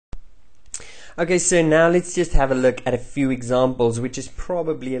Okay, so now let's just have a look at a few examples, which is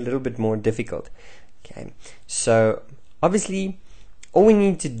probably a little bit more difficult. Okay, so obviously all we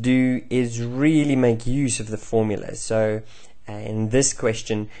need to do is really make use of the formula. So in this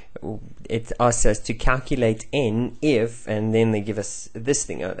question, it asks us to calculate n if, and then they give us this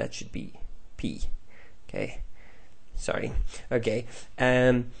thing. Oh, that should be p. Okay, sorry. Okay,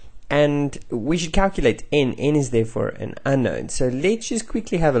 and we should calculate n. N is therefore an unknown. So let's just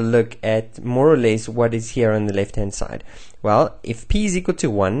quickly have a look at more or less what is here on the left hand side. Well, if p is equal to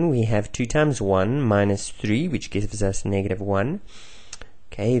 1, we have 2 times 1 minus 3, which gives us negative 1.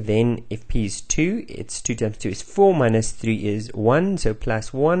 Okay, then if p is 2, it's 2 times 2 is 4 minus 3 is 1, so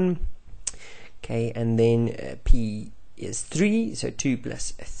plus 1. Okay, and then p is 3, so 2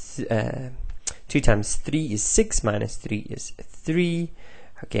 plus 2 times 3 is 6 minus 3 is 3.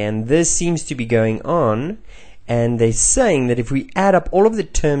 Okay, and this seems to be going on, and they're saying that if we add up all of the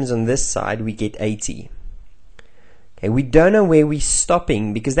terms on this side, we get 80. Okay, we don't know where we're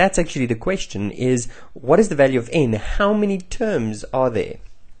stopping, because that's actually the question, is what is the value of n? How many terms are there?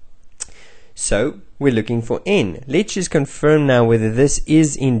 So we're looking for n. Let's just confirm now whether this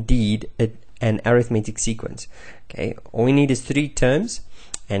is indeed an arithmetic sequence. Okay, all we need is 3 terms,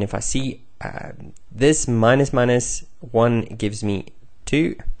 and if I see this minus 1 gives me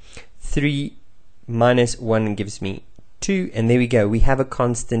 2, 3 minus 1 gives me 2, and there we go, we have a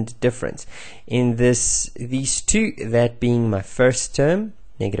constant difference in these two, that being my first term,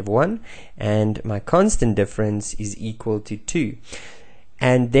 negative 1, and my constant difference is equal to 2.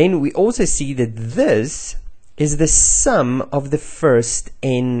 And then we also see that this is the sum of the first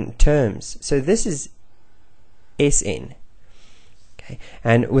n terms, so this is Sn. Okay.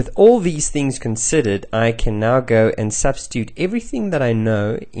 And with all these things considered, I can now go and substitute everything that I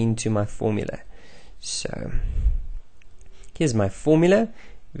know into my formula. So here's my formula,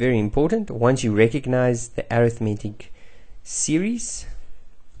 very important. Once you recognize the arithmetic series,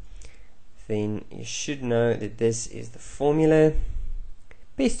 then you should know that this is the formula.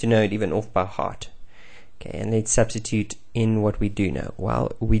 Best to know it even off by heart. Okay, and let's substitute in what we do know.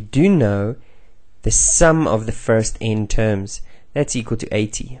 Well, we do know the sum of the first n terms. That's equal to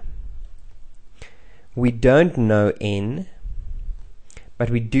 80. We don't know n, but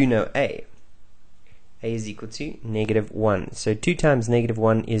we do know a. A is equal to negative 1. So 2 times negative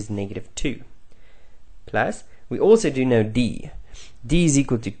 1 is negative 2. Plus, we also do know d. D is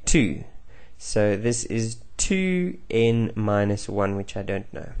equal to 2. So this is 2n minus 1, which I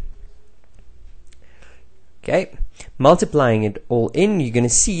don't know. Okay, multiplying it all in, you're going to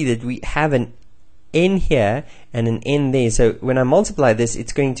see that we have an n here and an n there. So when I multiply this,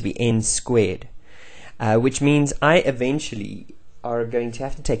 it's going to be n squared, which means I eventually are going to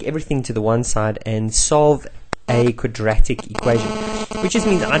have to take everything to the one side and solve a quadratic equation, which just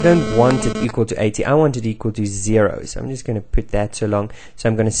means I don't want it equal to 80, I want it equal to 0. So I'm just going to put that so long. So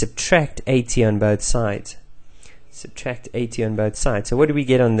I'm going to subtract 80 on both sides. Subtract 80 on both sides. So what do we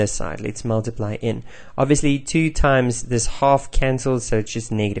get on this side? Let's multiply in. Obviously 2 times this half cancels, so it's just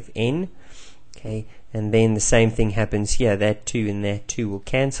negative n. Okay, and then the same thing happens here. That 2 and that 2 will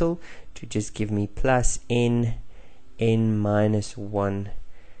cancel to just give me plus n minus 1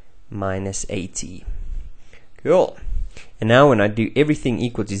 minus 80. Cool. And now when I do everything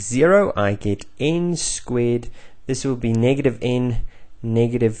equal to 0, I get n squared. This will be negative n,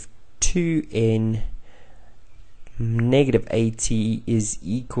 negative 2n, negative 80 is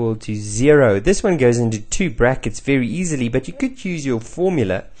equal to 0. This one goes into 2 brackets very easily, but you could use your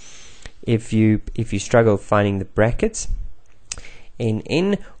formula if you struggle finding the brackets.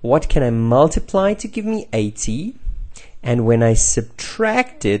 n, what can I multiply to give me 80? And when I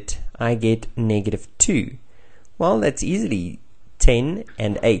subtract it, I get negative 2. Well, that's easily 10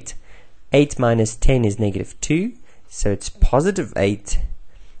 and 8. 8 minus 10 is negative 2, so it's positive 8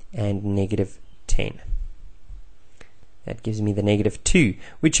 and negative 10. That gives me the negative 2,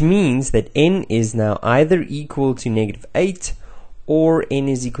 which means that n is now either equal to negative 8 or n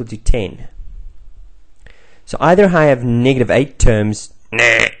is equal to 10. So either I have negative 8 terms,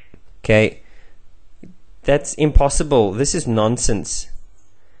 okay, that's impossible. This is nonsense.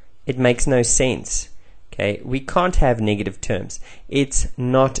 It makes no sense. Okay, we can't have negative terms. It's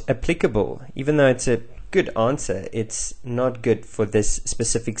not applicable. Even though it's a good answer, it's not good for this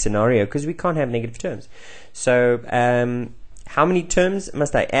specific scenario because we can't have negative terms. So how many terms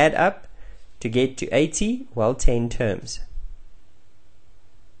must I add up to get to 80? Well, 10 terms.